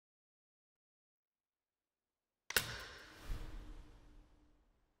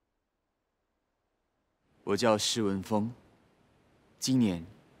我叫施文峰，今年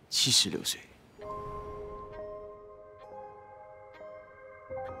76岁。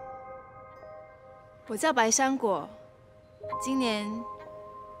我叫白香果，今年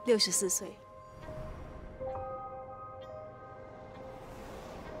64岁。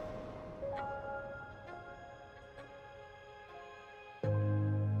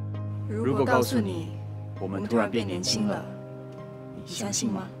如果告诉你，我们突然变年轻了，你相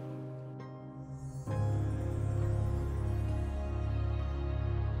信吗？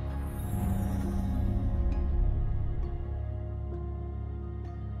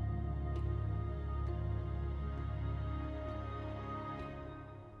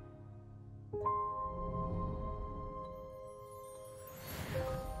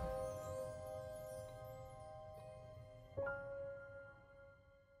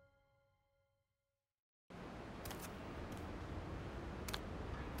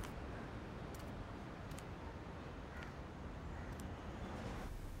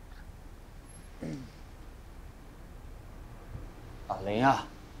阿雷啊！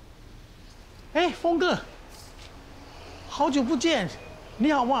哎，峰哥，好久不见，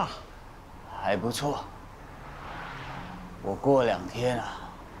你好吗？还不错。我过2天啊，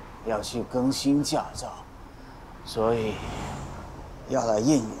要去更新驾照，所以要来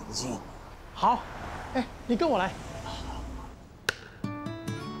验眼镜。好，哎，你跟我来。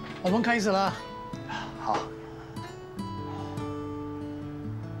我们开始了。好。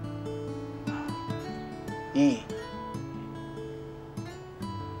1、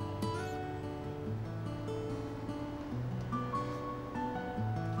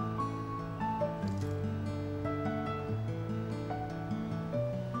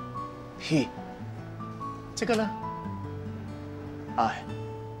P， 这个呢？ I。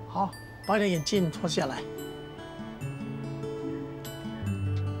好，把你的眼镜脱下来。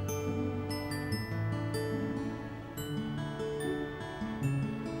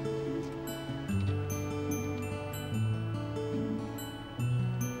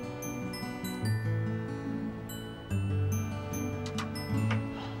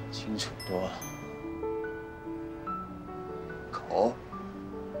清楚多了。口。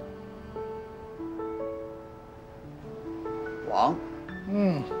 王，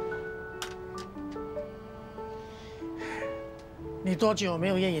你多久没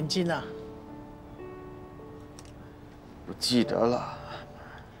有验眼睛了？不记得了。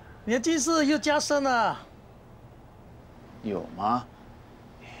你的近视又加深了。有吗？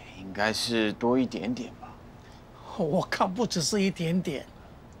应该是多一点点吧。我看不只是一点点，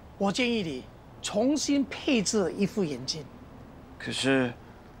我建议你重新配置一副眼镜。可是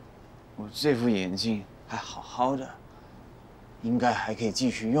我这副眼镜还好好的。 应该还可以继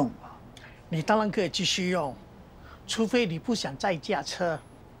续用吧？你当然可以继续用，除非你不想再驾车。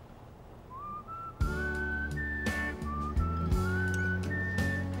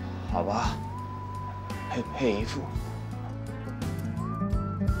好吧，配一副。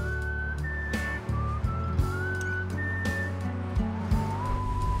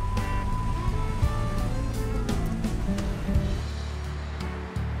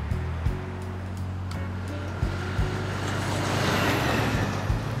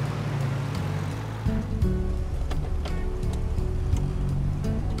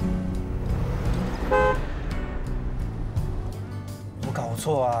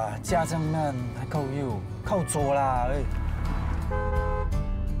错啊，家这样慢，还靠右，靠左啦，哎。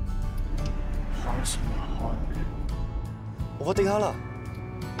慌什么慌？我顶他了。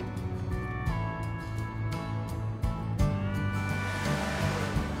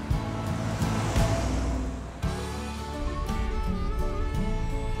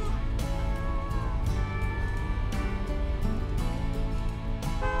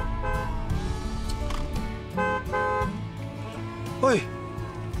喂。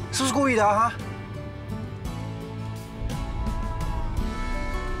 是不是故意的啊？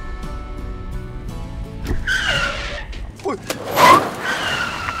喂，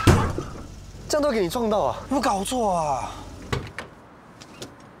这样都给你撞到啊？有没有搞错啊？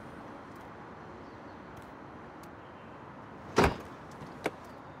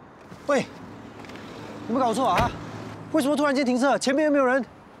喂，有没有搞错啊？为什么突然间停车？前面又没有人。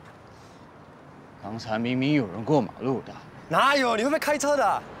刚才明明有人过马路的。哪有？你会不会开车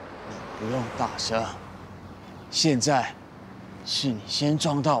的？ 不用大声。现在是你先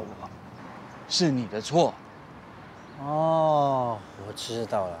撞到我，是你的错。哦，我知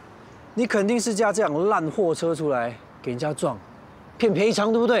道了，你肯定是驾这样烂货车出来给人家撞，骗赔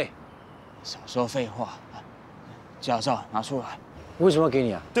偿，对不对？少说废话，驾照拿出来。为什么要给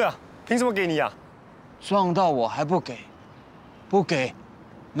你啊？对啊，凭什么给你啊？撞到我还不给，不给，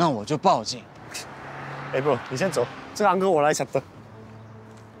那我就报警。哎，不，你先走，这个航哥我来抢的。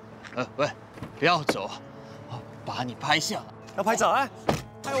喂，不要走，我把你拍下来。要拍照哎，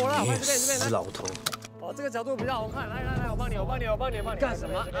拍我了，拍这边这边。死老头！哦，这个角度比较好看，来来来，我帮你。干什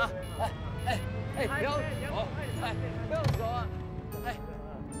么啊？不要走，不要走啊！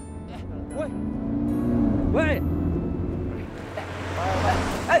喂，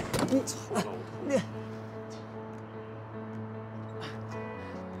你。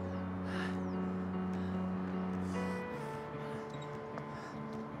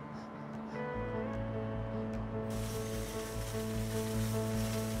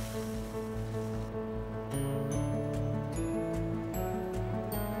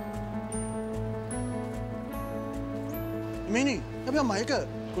美女，要不要买一个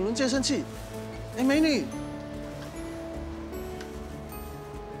滚轮健身器？哎，美女，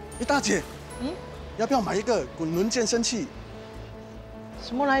哎，大姐，要不要买一个滚轮健身器？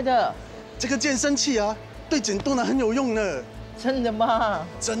什么来的？这个健身器啊，对减肚腩很有用呢。真的吗？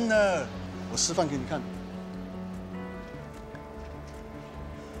真的，我示范给你看。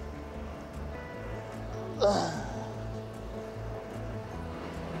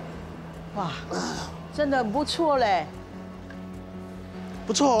哇，真的很不错嘞。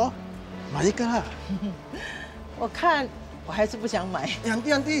不错哦，买一个啊。我看我还是不想买。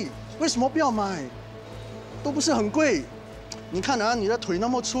养弟，为什么不要买？都不是很贵。你看啊，你的腿那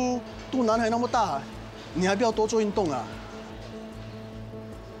么粗，肚腩还那么大，你还不要多做运动啊？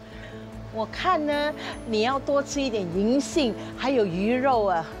我看呢，你要多吃一点银杏，还有鱼肉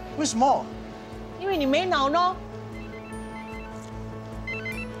啊。为什么？因为你没脑呢。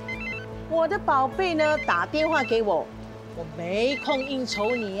我的宝贝呢，打电话给我，我没空应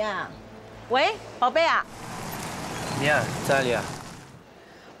酬你呀。喂，宝贝啊。你啊，在哪里啊？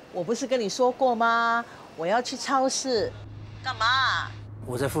我不是跟你说过吗？我要去超市。干嘛？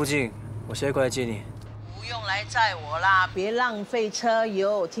我在附近，我现在过来接你。不用来载我啦，别浪费车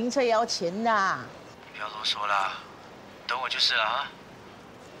油，停车也要钱的。不要啰嗦啦，等我就是了啊。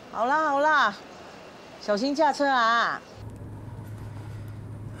好啦，小心驾车啊。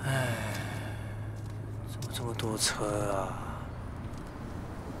唉，怎么这么多车啊？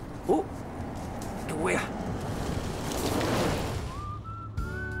哦，有位啊！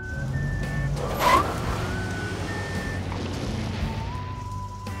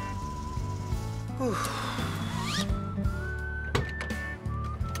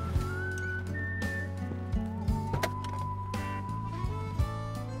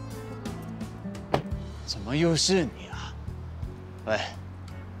怎么又是你啊？喂，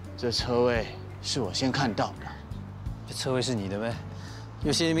这车位是我先看到的。这车位是你的呗？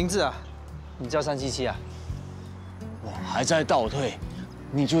有写你名字啊？你叫377啊？我还在倒退，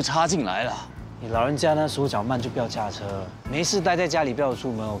你就插进来了。你老人家呢，手脚慢就不要驾车，没事待在家里不要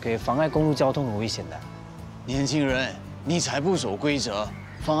出门 ，OK？ 妨碍公路交通很危险的。年轻人，你才不守规则，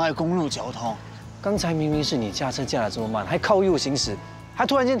妨碍公路交通。刚才明明是你驾车驾得这么慢，还靠右行驶，还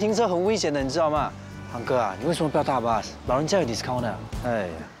突然间停车，很危险的，你知道吗？航哥啊，你为什么不要大巴士？老人家有 discount 的。哎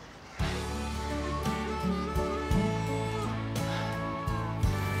呀。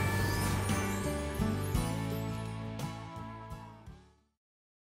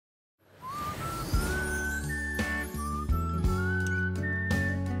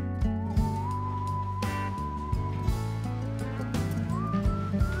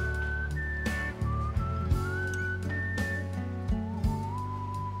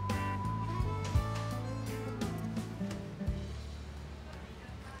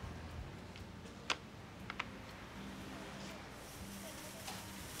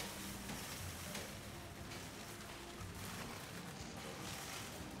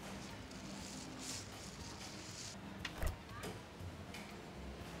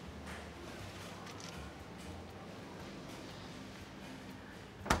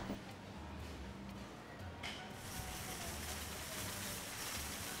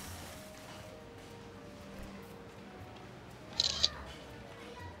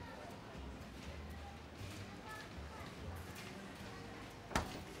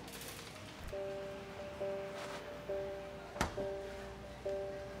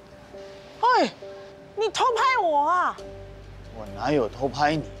你偷拍我啊？我哪有偷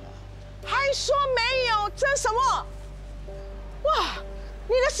拍你啊？还说没有，这什么？哇，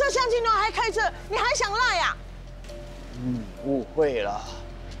你的摄像镜头还开着，你还想赖呀？误会了，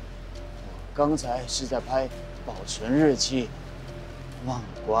我刚才是在拍保存日期，忘了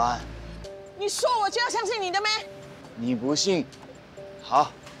关。你说我就要相信你的没？你不信？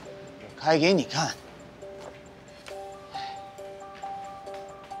好，我开给你看。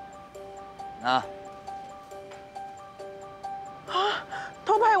那。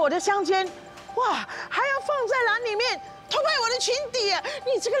偷拍我的香肩，哇，还要放在篮里面偷拍我的裙底啊！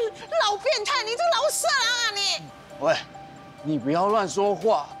你这个老变态，你这个老色狼啊你！喂，你不要乱说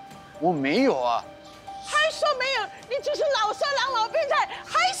话，我没有啊。还说没有，你就是老色狼、老变态，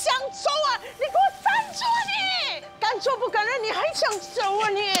还想走啊？你给我站住你！敢做不敢认，你还想走啊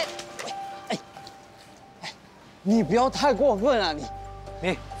你？你不要太过分啊你！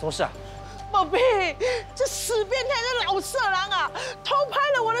什么事啊？宝贝，这死变态的老色狼啊，偷拍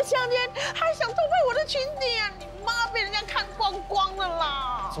了我的香烟，还想偷拍我的裙底啊！你妈被人家看光光了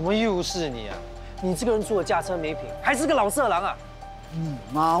啦！怎么又是你啊？你这个人除了驾车没品，还是个老色狼啊！你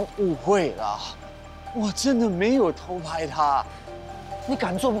妈误会了，我真的没有偷拍她。你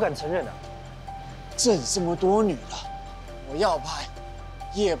敢做不敢承认啊？这里这么多女的，我要拍，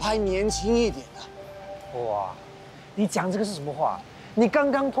也拍年轻一点的。哇，你讲这个是什么话？你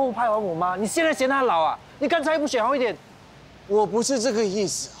刚刚偷拍完我妈，你现在嫌她老啊？你刚才不选好一点？我不是这个意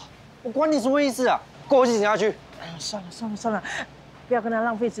思啊！我管你什么意思啊！跟我一起警察局。哎呀，算了，不要跟他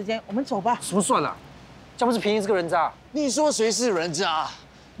浪费时间，我们走吧。什么算了？这不是便宜这个人渣？你说谁是人渣？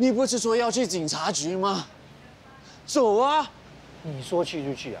你不是说要去警察局吗？走啊！你说去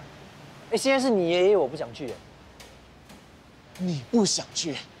就去啊！哎，现在是你爷爷，我不想去。你不想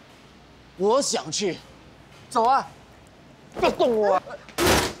去，我想去。走啊！不要动我啊！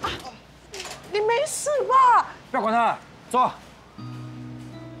你没事吧？不要管他了，走啊！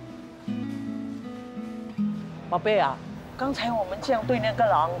宝贝啊，刚才我们这样对那个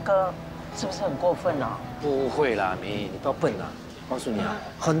老昂哥，是不是很过分啊？不会啦，你不要笨啊！告诉你啊，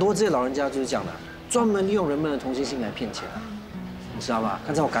很多这些老人家就是这样的，专门利用人们的同情心来骗钱啊！你知道吗？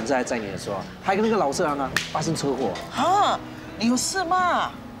刚才我赶车来载你的时候，还跟那个老色狼啊发生车祸。啊，你有事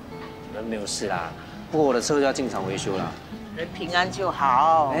吗？人没有事啦，不过我的车就要进厂维修了。人平安就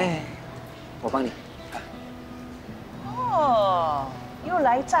好。哎，我帮你。哦，又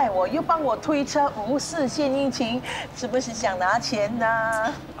来载我，又帮我推车，无事献殷勤，是不是想拿钱呢？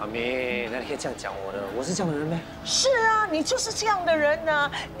阿明，那你可以这样讲我的，我是这样的人呗。是啊，你就是这样的人呢、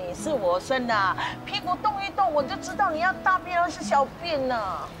你是我生的，屁股动一动我就知道你要大便还是小便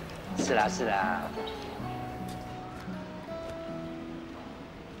呢。是啦是啦。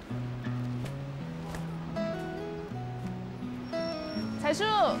彩叔，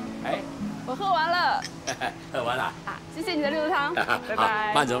哎，我喝完了。喝完了。啊，谢谢你的绿豆汤，拜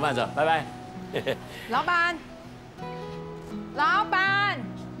拜。慢走慢走，拜拜。老板，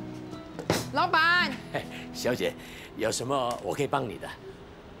老板，小姐，有什么我可以帮你的？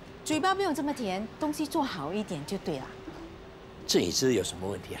嘴巴不用这么甜，东西做好一点就对了。这一支有什么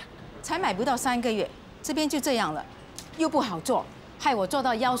问题啊？才买不到3个月，这边就这样了，又不好做，害我做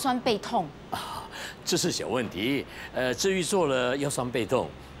到腰酸背痛。啊，这是小问题。至于做了腰酸背痛，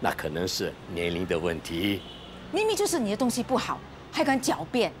那可能是年龄的问题。明明就是你的东西不好，还敢狡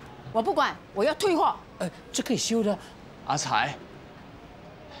辩，我不管，我要退货。这可以修的。阿才，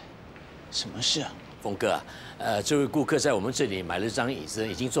什么事啊？峰哥，这位顾客在我们这里买了张椅子，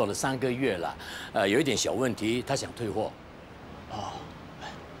已经坐了3个月了，有一点小问题，他想退货。哦，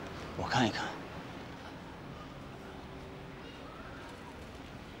我看一看。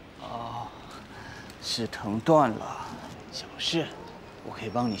哦，是藤断了，小事，我可以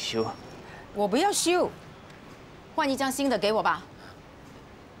帮你修。我不要修，换一张新的给我吧。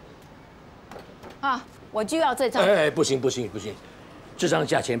啊，我就要这张。不行，这张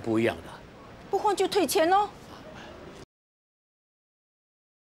价钱不一样的。不换就退钱喽。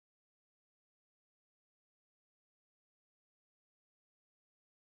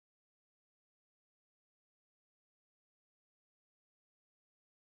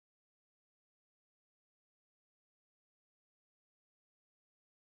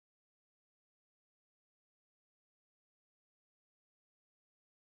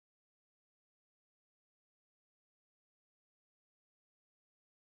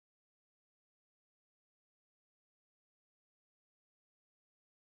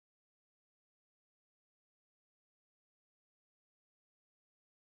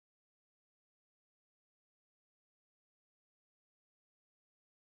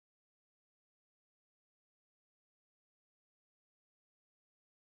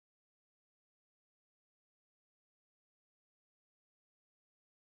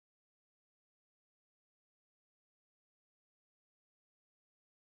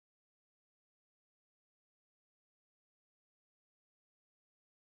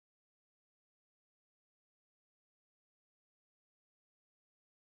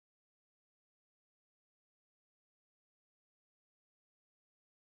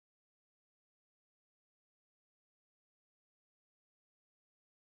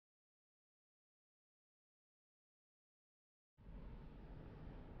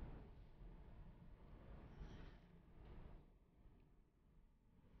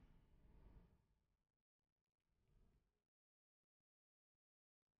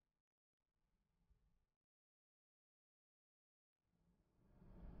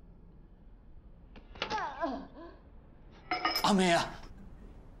阿美啊！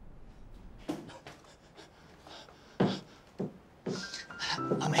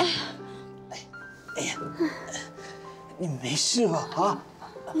阿美，哎呀，你没事吧？啊？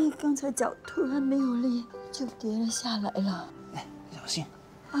刚才脚突然没有力，就跌了下来了。哎，小心。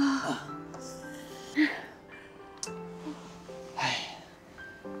啊！哎，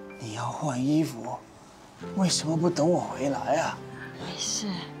你要换衣服，为什么不等我回来啊？没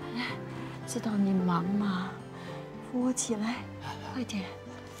事，知道你忙嘛，扶我起来，快点。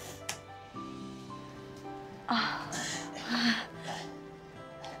啊！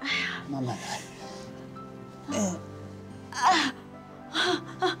哎呀，慢慢来。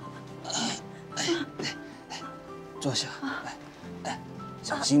坐下，来，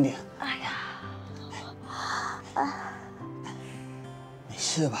小心点。哎呀，没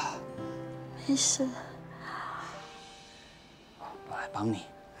事吧？没事。我来帮你。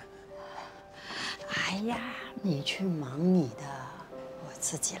哎呀，你去忙你的，我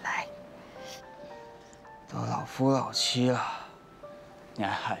自己来。都老夫老妻了，你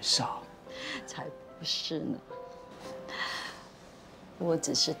还害臊？才不是呢，我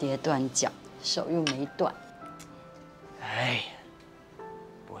只是跌断脚，手又没断。哎，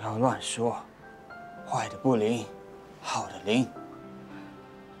不要乱说，坏的不灵，好的灵。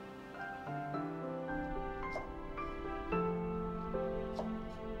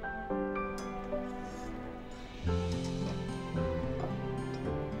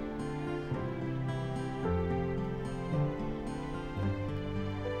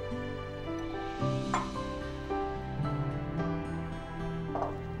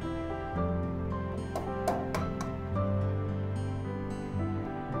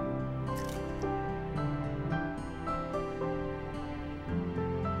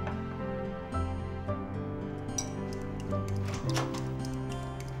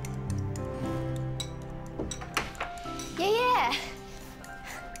爷爷，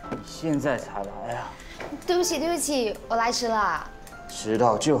现在才来啊？对不起，对不起，我来迟了。迟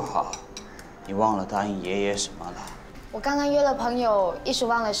到就好。你忘了答应爷爷什么了？我刚刚约了朋友，一时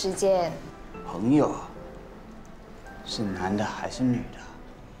忘了时间。朋友？是男的还是女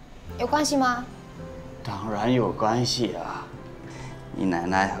的？有关系吗？当然有关系啊！你奶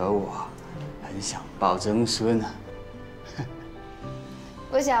奶和我很想抱曾孙啊。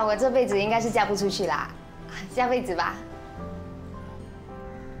我想我这辈子应该是嫁不出去啦，下辈子吧。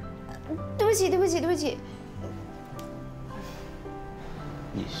对不起，对不起，对不起。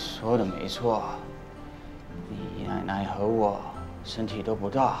你说的没错，你奶奶和我身体都不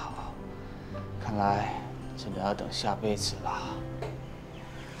大好，看来真的要等下辈子了。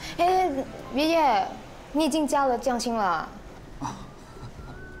哎，爷爷，你已经交了降亲了。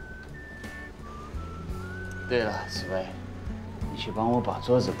对了，紫薇，你去帮我把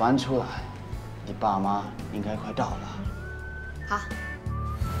桌子搬出来，你爸妈应该快到了。好。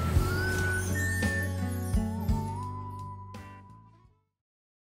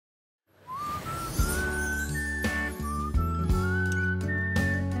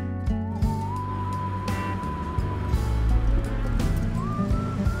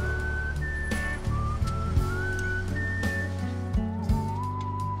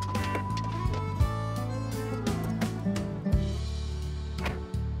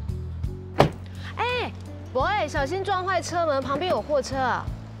喂，小心撞坏车门，旁边有货车。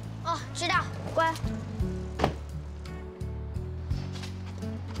哦，知道，乖。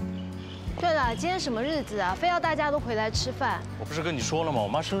对了，今天什么日子啊？非要大家都回来吃饭？我不是跟你说了吗？我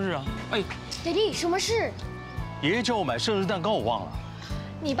妈生日啊！哎，弟弟，什么事？爷爷叫我买生日蛋糕，我忘了。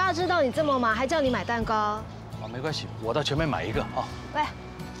你爸知道你这么忙，还叫你买蛋糕？啊，没关系，我到前面买一个啊。喂，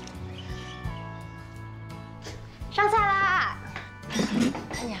上菜啦！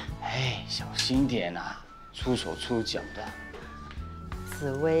哎呀，哎，小心点啊，出手出脚的。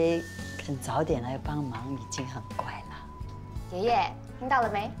紫薇肯早点来帮忙，已经很乖了。爷爷，听到了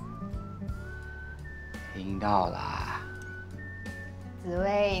没？听到啦。紫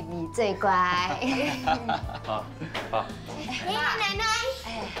薇，你最乖。好，好。爷爷奶奶，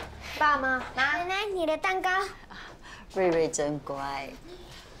哎，爸妈，奶奶，你的蛋糕。瑞瑞真乖。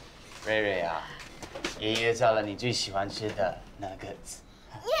瑞瑞啊，爷爷做了你最喜欢吃的nuggets。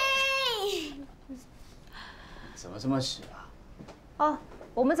耶！怎么这么迟啊？哦，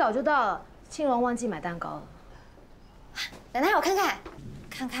我们早就到了，庆荣忘记买蛋糕了。奶奶，我看看，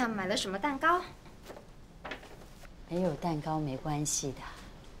看看买了什么蛋糕。没有蛋糕没关系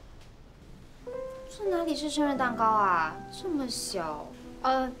的。这哪里是生日蛋糕啊？这么小。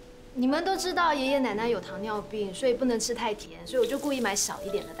你们都知道爷爷奶奶有糖尿病，所以不能吃太甜，所以我就故意买小一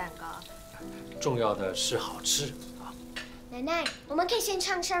点的蛋糕。重要的是好吃啊！奶奶，我们可以先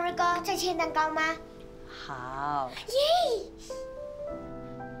唱生日歌，再切蛋糕吗？好。耶！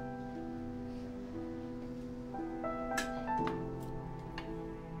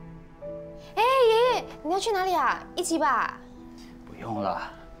哎，爷爷，你要去哪里啊？一起吧。不用了，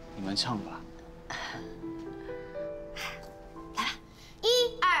你们唱吧。来吧，1、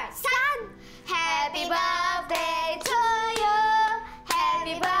2、3 ，Happy birthday to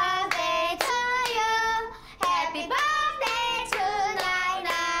you，Happy birthday to you，Happy birthday to 奶奶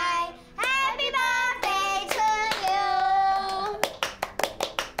，Happy birthday to you。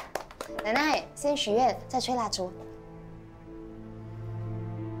奶奶，先许愿，再吹蜡烛。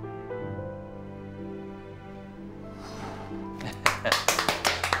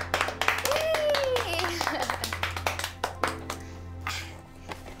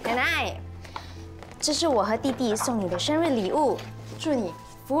奶奶，这是我和弟弟送你的生日礼物，祝你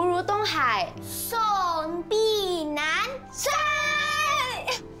福如东海，寿比南山。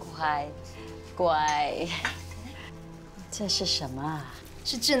乖，乖。这是什么啊？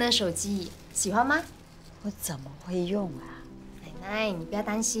是智能手机，喜欢吗？我怎么会用啊？奶奶，你不要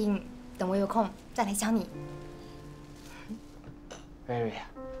担心，等我有空再来教你。Berry，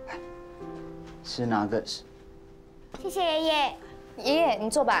 来，吃哪个？谢谢爷爷。爷爷，你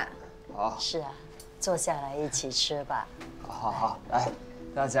坐吧。好。是啊，坐下来一起吃吧。好好，来，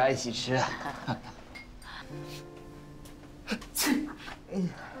大家一起吃。怎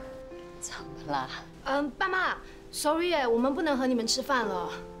么啦？爸妈 ，sorry 我们不能和你们吃饭了。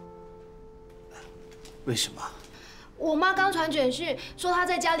为什么？我妈刚传简讯说她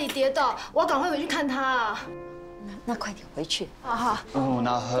在家里跌倒，我要赶快回去看她。那快点回去。好。哦，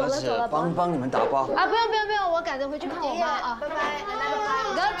那盒子帮你们打包。啊，不用，我赶着回去看我妈啊。拜拜，奶奶拜拜。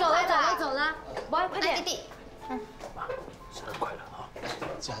哥，走了，boy，快点。弟弟。生日快乐啊！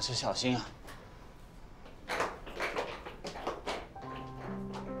驾车小心啊！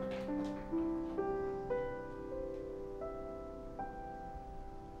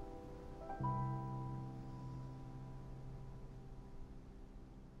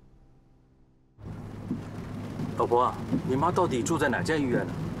老婆，你妈到底住在哪家医院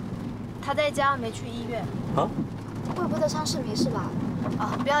呢？她在家，没去医院。啊？怪不得伤势没事吧？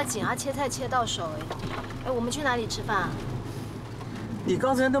啊，不要紧啊，切菜切到手而已。哎，我们去哪里吃饭啊？你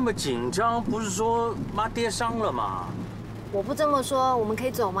刚才那么紧张，不是说妈跌伤了吗？我不这么说，我们可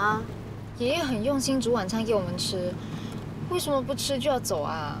以走吗？爷爷很用心煮晚餐给我们吃，为什么不吃就要走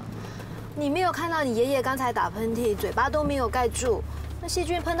啊？你没有看到你爷爷刚才打喷嚏，嘴巴都没有盖住，那细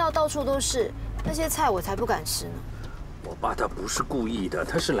菌喷到到处都是，那些菜我才不敢吃呢。我爸他不是故意的，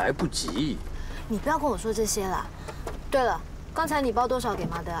他是来不及。你不要跟我说这些啦。对了，刚才你包多少给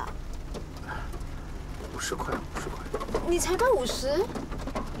妈的啊？50块。你才包50？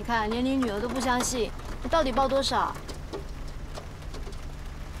你看，连你女儿都不相信，你到底包多少？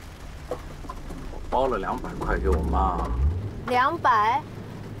我包了200块给我妈。200？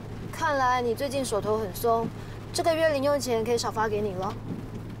看来你最近手头很松，这个月零用钱可以少发给你了。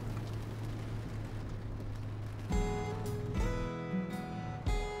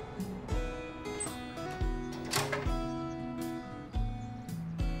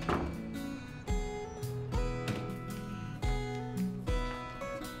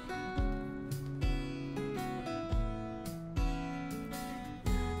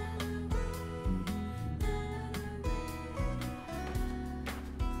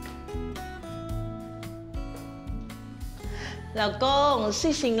老公，睡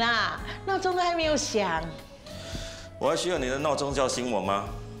醒啦，闹钟都还没有响。我还需要你的闹钟叫醒我吗？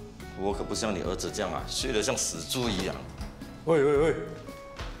我可不像你儿子这样啊，睡得像死猪一样。喂，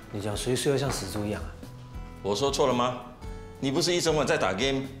你讲谁睡得像死猪一样啊？我说错了吗？你不是一整晚在打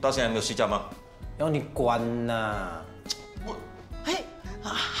game， 到现在还没有睡觉吗？要你管呐！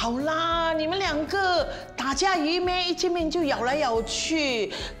好啦，你们2个打架鱼咩？一见面就咬来咬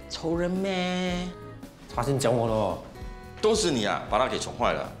去，仇人咩？他先讲我了。都是你啊，把他给宠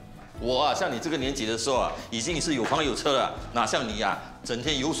坏了。我啊，像你这个年纪的时候啊，已经是有房有车了，哪像你啊，整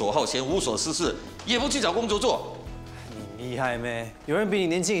天游手好闲、无所事事，也不去找工作做。你厉害咩？有人比你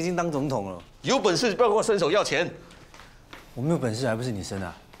年轻，已经当总统了。有本事不要跟我伸手要钱。我没有本事，还不是你生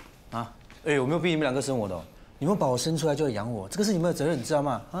的啊？哎，我没有逼你们2个生我的，你们把我生出来就要养我，这个是你们的责任，你知道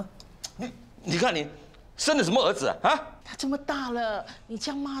吗？啊？你看你生了什么儿子啊？他这么大了，你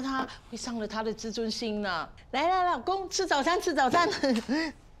这样骂他，会伤了他的自尊心呢。来，老公，吃早餐。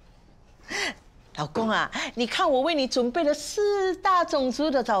老公啊，你看我为你准备了4大种族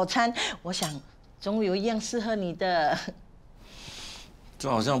的早餐，我想总有一样适合你的。这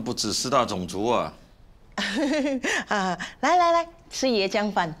好像不止4大种族啊！啊，来，吃椰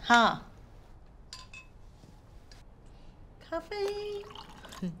浆饭哈。咖啡。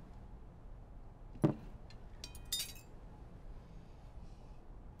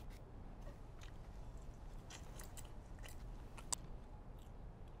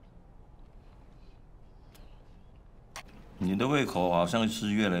你的胃口好像是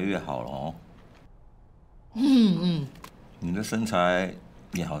越来越好了哦。你的身材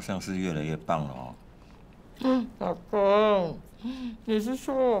也好像是越来越棒了哦。老公，你是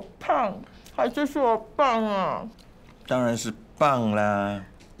说我胖，还是说我棒啊？当然是棒啦。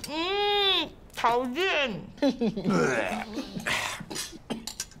讨厌。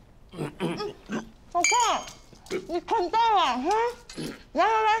老公，你看到了哈？来，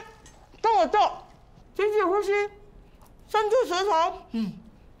跟我做，紧紧呼吸，伸出舌头，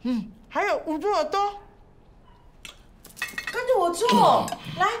还有捂住耳朵，跟着我做，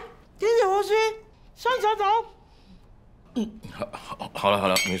来，紧紧呼吸，伸舌头。好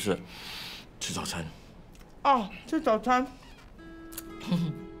了，没事，吃早餐。哦，吃早餐。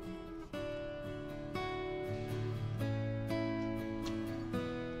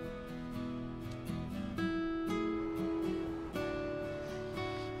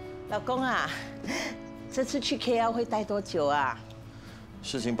老公啊，这次去 KL 会待多久啊？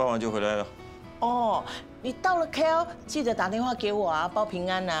事情办完就回来了。哦，你到了 KL 记得打电话给我啊，报平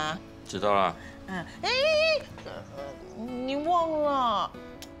安啊。知道啦。你忘了？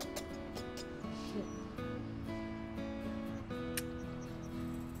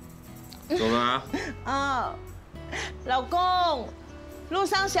走了啊。啊，老公，路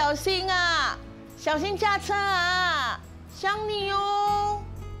上小心啊，小心驾车啊，想你哦。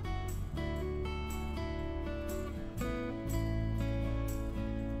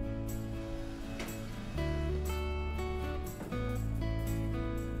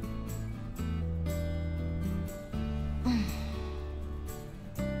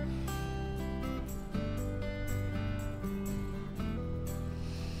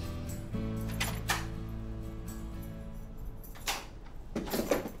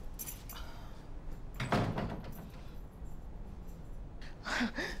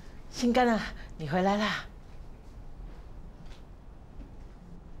心肝啊，你回来啦！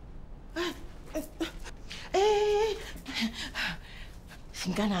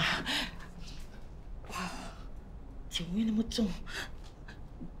心肝啊，哇，酒味那么重，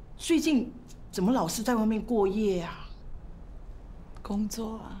最近怎么老是在外面过夜啊？工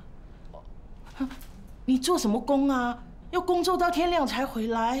作啊。你做什么工啊？要工作到天亮才回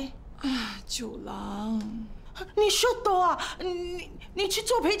来？酒廊。你说的啊？你去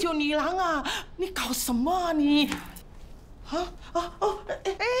做陪酒女郎啊？你搞什么啊你？哎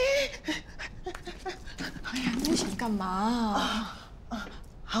呀，你想干嘛？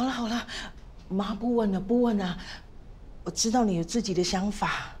好了，妈不问了，我知道你有自己的想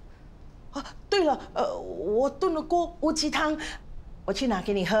法。对了，我炖了锅乌鸡汤，我去拿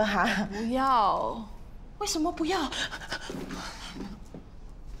给你喝哈。不要。为什么不要？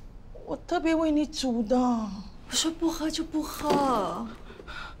我特别为你煮的。我说不喝就不喝。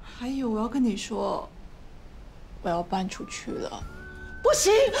还有，我要跟你说，我要搬出去了。不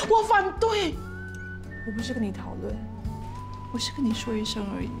行，我反对。我不是跟你讨论，我是跟你说一声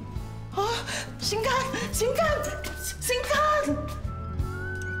而已。心肝。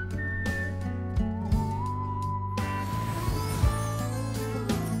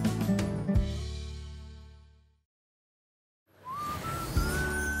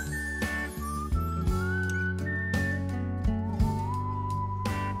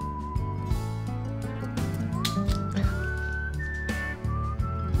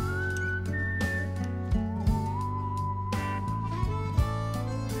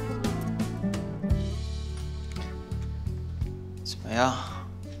怎么样？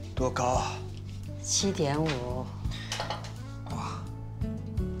多高啊7.5。哇，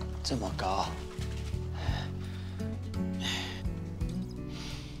这么高！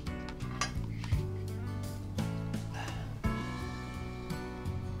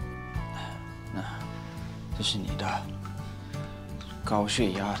那这是你的高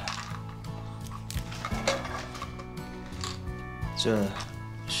血压的，这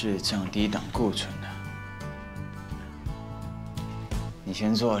是降低胆固醇的。你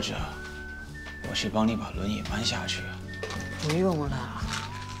先坐着，我去帮你把轮椅搬下去。不用了，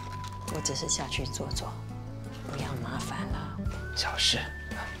我只是下去坐坐，不要麻烦了。小事，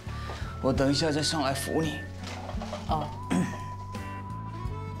我等一下再上来扶你。哦。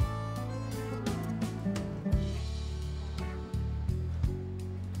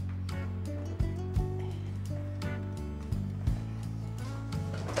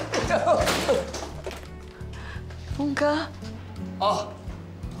峰哥。哦，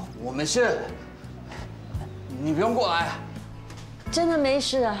我没事，你不用过来。真的没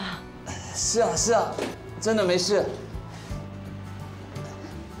事啊？是啊，真的没事。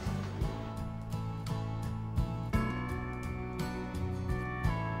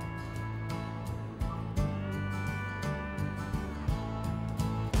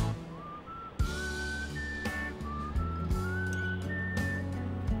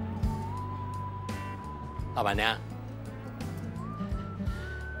老板娘，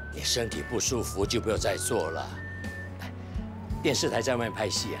你身体不舒服就不要再做了。电视台在外面拍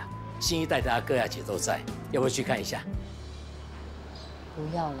戏啊，新一代大家各大姐都在，要不要去看一下？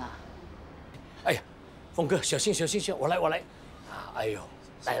不要了。哎呀，峰哥，小心，我来。啊，哎呦，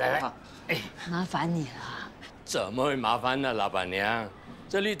来，哎，麻烦你了。怎么会麻烦呢，老板娘？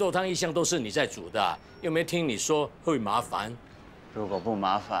这绿豆汤一向都是你在煮的，又没听你说会麻烦。如果不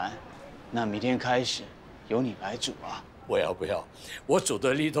麻烦，那明天开始由你来煮啊。不要，我煮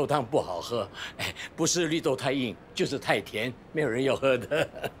的绿豆汤不好喝，哎，不是绿豆太硬，就是太甜，没有人要喝的。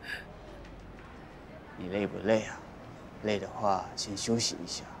你累不累啊？累的话先休息一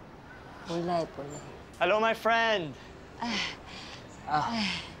下。不累。Hello, my friend.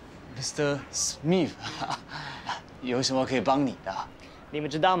 Mr. Smith， 有什么可以帮你的？你们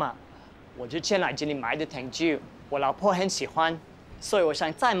知道吗？我之前来这里买的糖酒，我老婆很喜欢，所以我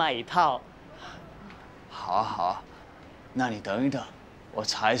想再买一套。好啊，那你等一等，我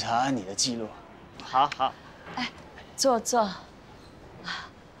查一查你的记录。好。哎，坐。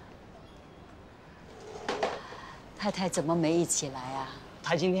太太怎么没一起来啊？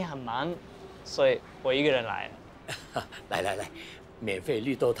她今天很忙，所以我一个人来了。来，免费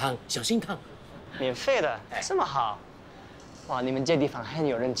绿豆汤，小心烫。免费的，这么好。哇，你们这地方很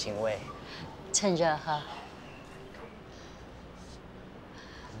有人情味。趁热喝。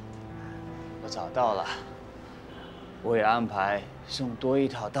我找到了，我也安排送多一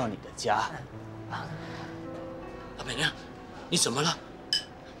套到你的家。老板娘，你怎么了？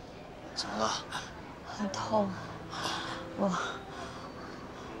怎么了？很痛，我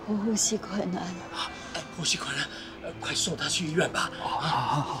呼吸困难。呼吸困难，快送他去医院吧。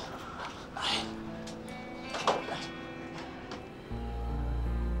好。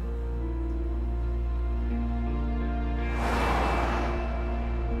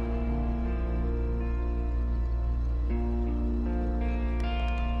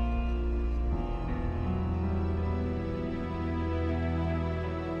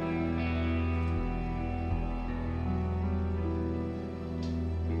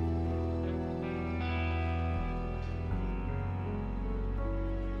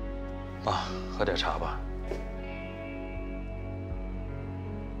爸，喝点茶吧。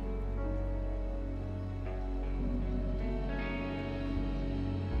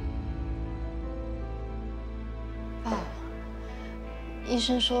爸，医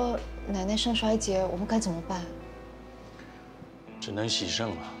生说奶奶肾衰竭，我们该怎么办？只能洗肾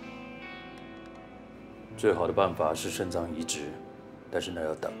了。最好的办法是肾脏移植，但是那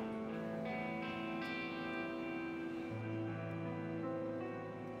要等。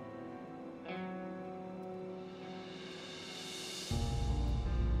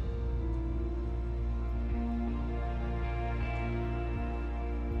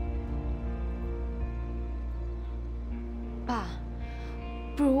爸，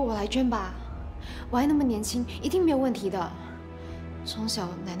不如我来捐吧，我还那么年轻，一定没有问题的。从小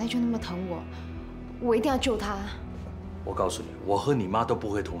奶奶就那么疼我，我一定要救她。我告诉你，我和你妈都不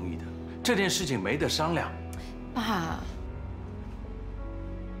会同意的，这件事情没得商量。爸，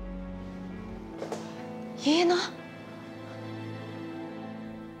爷爷呢？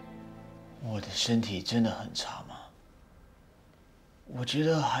我的身体真的很差吗？我觉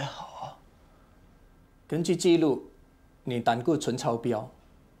得还好啊。根据记录，你胆固醇超标，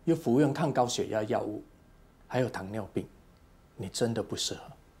又服用抗高血压药物，还有糖尿病，你真的不适合。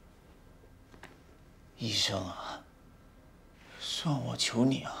医生啊，算我求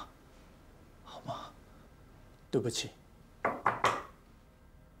你啊，好吗？对不起，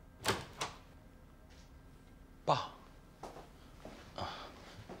爸。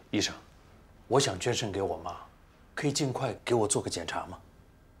医生，我想捐肾给我妈，可以尽快给我做个检查吗？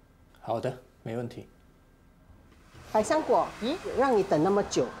好的，没问题。百香果，让你等那么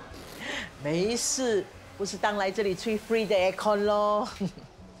久。没事，不是当来这里吹 free 的 aircon 咯。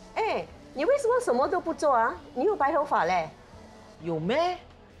哎，你为什么什么都不做啊？你有白头发嘞？有咩？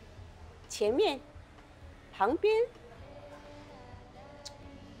前面、旁边。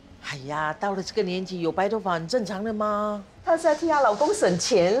哎呀，到了这个年纪，有白头发很正常的嘛。她是要替她老公省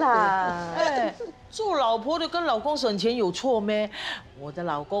钱啦。哎，做老婆的跟老公省钱有错咩？我的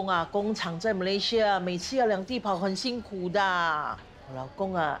老公啊，工厂在马来西亚，每次要两地跑，很辛苦的。我老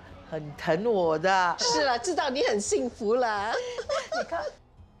公啊，很疼我的。是啊，知道你很幸福啦。你看。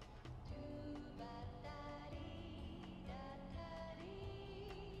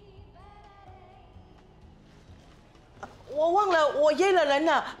我忘了，我约了人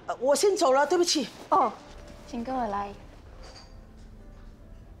了，我先走了，对不起。哦，请跟我来。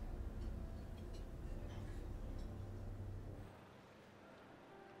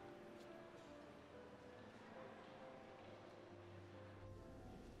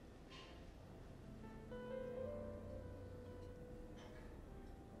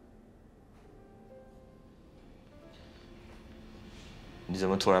你怎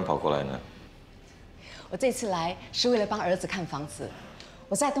么突然跑过来呢？我这次来是为了帮儿子看房子。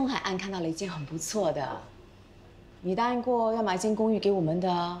我在东海岸看到了一间很不错的，你答应过要买一间公寓给我们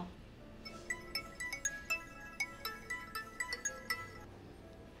的。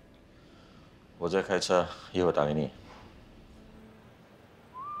我在开车，一会儿打给你。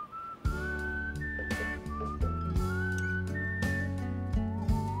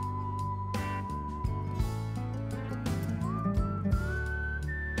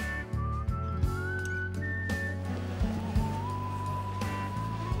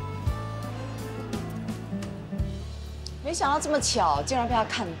没想到这么巧，竟然被他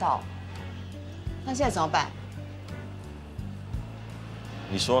看到。那现在怎么办？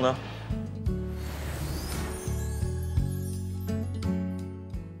你说呢？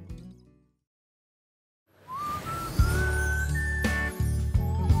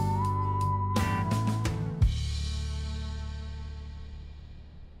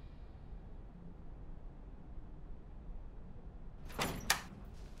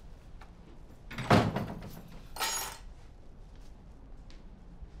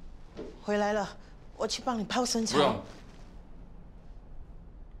回来了，我去帮你泡参茶。不用，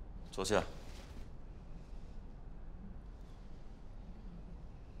坐下。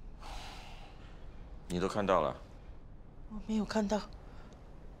你都看到了？我没有看到，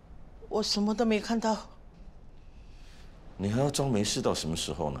我什么都没看到。你还要装没事到什么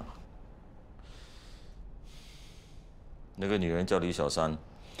时候呢？那个女人叫李小珊，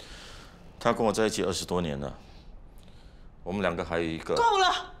她跟我在一起20多年了，我们2个还有一个。够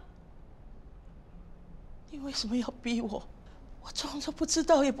了！你为什么要逼我？我装作不知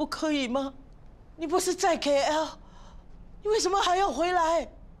道也不可以吗？你不是在 KL， 你为什么还要回来？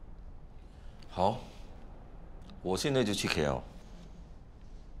好，我现在就去 KL。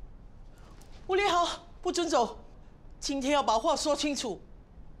吴立豪，不准走！今天要把话说清楚。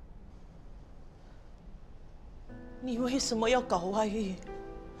你为什么要搞外遇？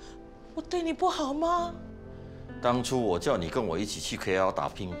我对你不好吗？当初我叫你跟我一起去 KL 打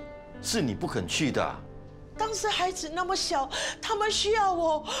拼，是你不肯去的。当时孩子那么小，他们需要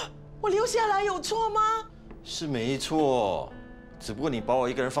我，我留下来有错吗？是没错，只不过你把我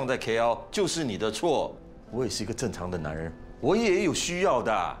一个人放在 KL， 就是你的错。我也是一个正常的男人，我也有需要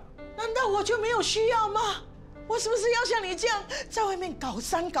的。难道我就没有需要吗？我是不是要像你这样，在外面搞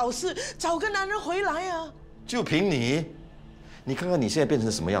三搞四，找个男人回来啊？就凭你，你看看你现在变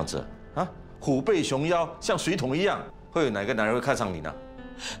成什么样子啊？虎背熊腰，像水桶一样，会有哪个男人会看上你呢？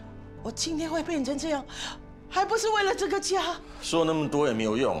我今天会变成这样，还不是为了这个家？说那么多也没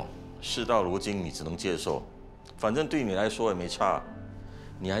有用，事到如今你只能接受，反正对你来说也没差，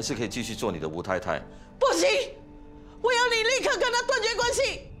你还是可以继续做你的吴太太。不行，我要你立刻跟他断绝关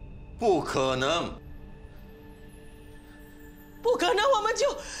系。不可能，不可能，我们就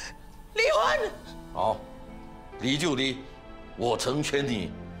离婚。好，离就离，我成全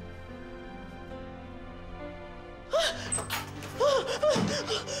你。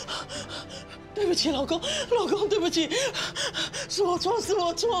对不起，老公，老公，对不起，是我错，是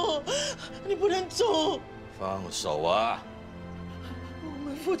我错，你不能走。放手啊！我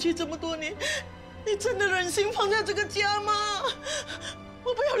们夫妻这么多年，你真的忍心放下这个家吗？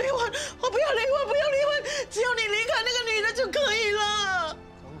我不要离婚，我不要离婚，不要离婚，只要你离开那个女的就可以了。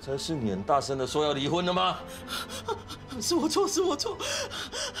刚才是你很大声的说要离婚的吗？是我错，是我错，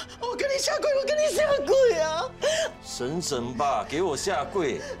我跟你下跪，我跟你下跪啊！省省吧，给我下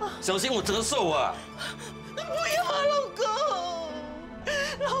跪，小心我折寿啊！不要啊，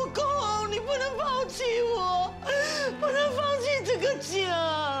老公，你不能抛弃我，不能放弃这个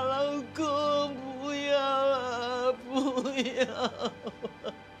家，老公，不要啊，不要，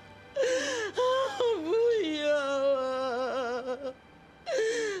不要啊！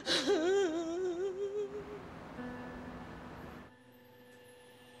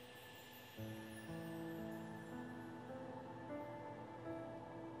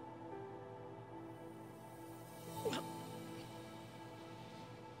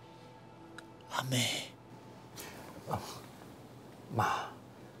阿妹，妈，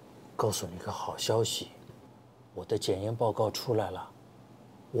告诉你个好消息，我的检验报告出来了，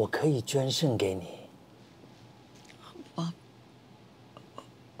我可以捐肾给你。我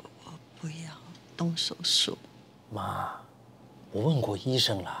不要动手术。妈，我问过医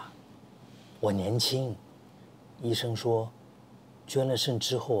生了，我年轻，医生说，捐了肾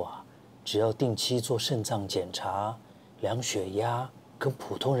之后啊，只要定期做肾脏检查、量血压，跟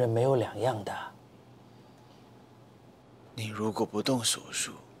普通人没有两样的。你如果不动手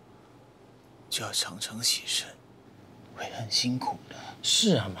术，就要常常洗肾，会很辛苦的。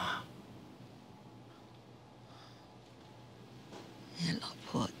是啊，妈。你老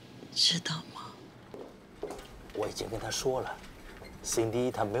婆知道吗？我已经跟她说了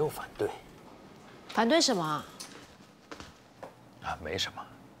，Cindy 她没有反对。反对什么啊？啊，没什么。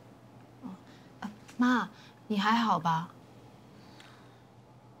妈，你还好吧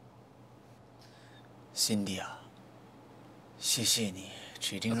？Cindy 啊，谢谢你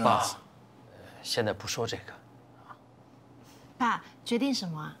决定让爸，现在不说这个。爸，决定什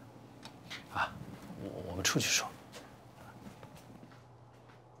么啊？啊，我们出去说。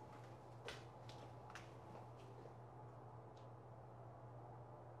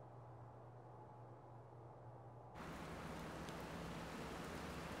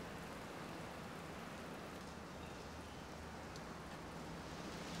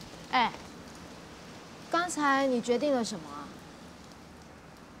哎，刚才你决定了什么啊？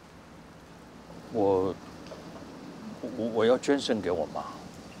我要捐肾给我妈。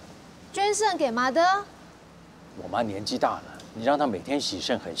捐肾给妈的？我妈年纪大了，你让她每天洗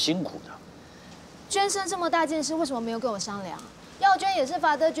肾很辛苦的。捐肾这么大件事，为什么没有跟我商量？要捐也是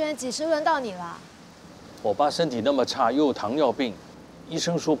法德捐，几时轮到你了？我爸身体那么差，又有糖尿病，医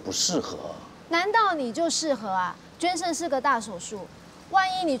生说不适合。难道你就适合啊？捐肾是个大手术。万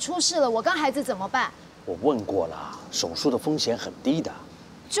一你出事了，我跟孩子怎么办？我问过了，手术的风险很低的。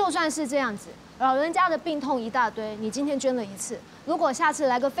就算是这样子，老人家的病痛一大堆，你今天捐了一次，如果下次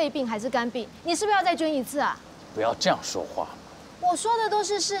来个肺病还是肝病，你是不是要再捐一次啊？不要这样说话。我说的都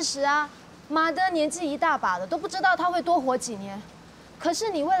是事实啊。马德年纪一大把了，都不知道他会多活几年。可是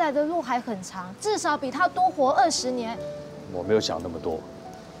你未来的路还很长，至少比他多活20年。我没有想那么多。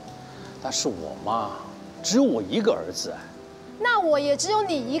但是我妈只有我一个儿子哎。那我也只有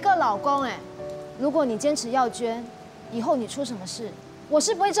你一个老公哎，如果你坚持要捐，以后你出什么事，我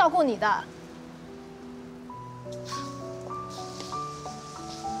是不会照顾你的。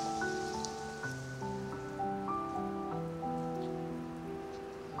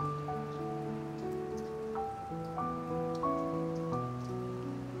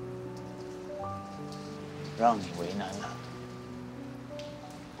让你为难了，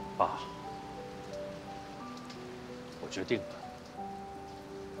爸，我决定了。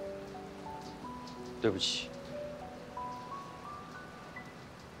对不起，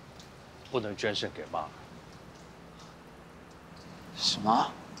不能捐肾给妈。什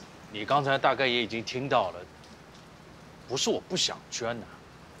么？你刚才大概也已经听到了，不是我不想捐呐。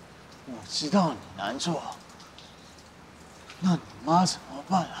我知道你难做，那你妈怎么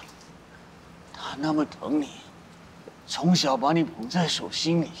办啊？她那么疼你，从小把你捧在手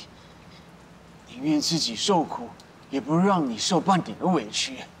心里，宁愿自己受苦，也不让你受半点的委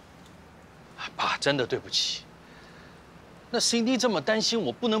屈。爸，真的对不起。那 Cindy 这么担心，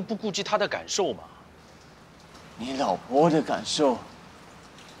我不能不顾及她的感受嘛。你老婆的感受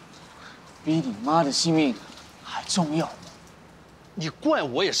比你妈的性命还重要。你怪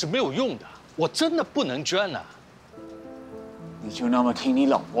我也是没有用的，我真的不能捐呐。你就那么听你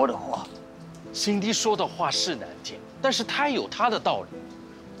老婆的话？Cindy 说的话是难听，但是她有她的道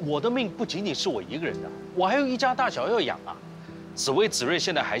理。我的命不仅仅是我一个人的，我还有一家大小要养啊。紫薇、子睿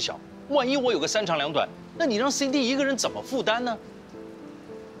现在还小。万一我有个3长2短，那你让 Cindy 一个人怎么负担呢？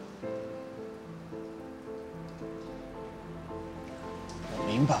我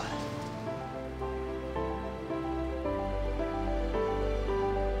明白。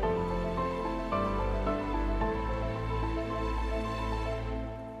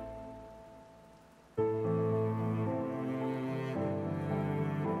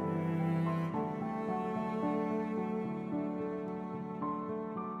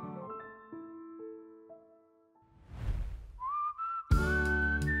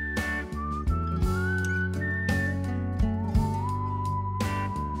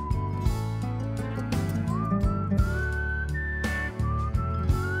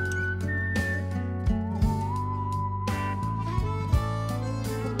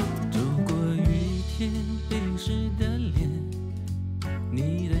淋湿的脸，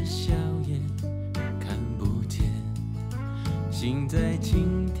你的笑颜看不见。心在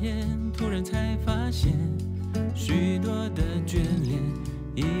今天突然才发现，许多的眷恋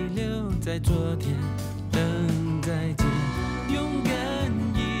遗留在昨天，等再见，勇敢。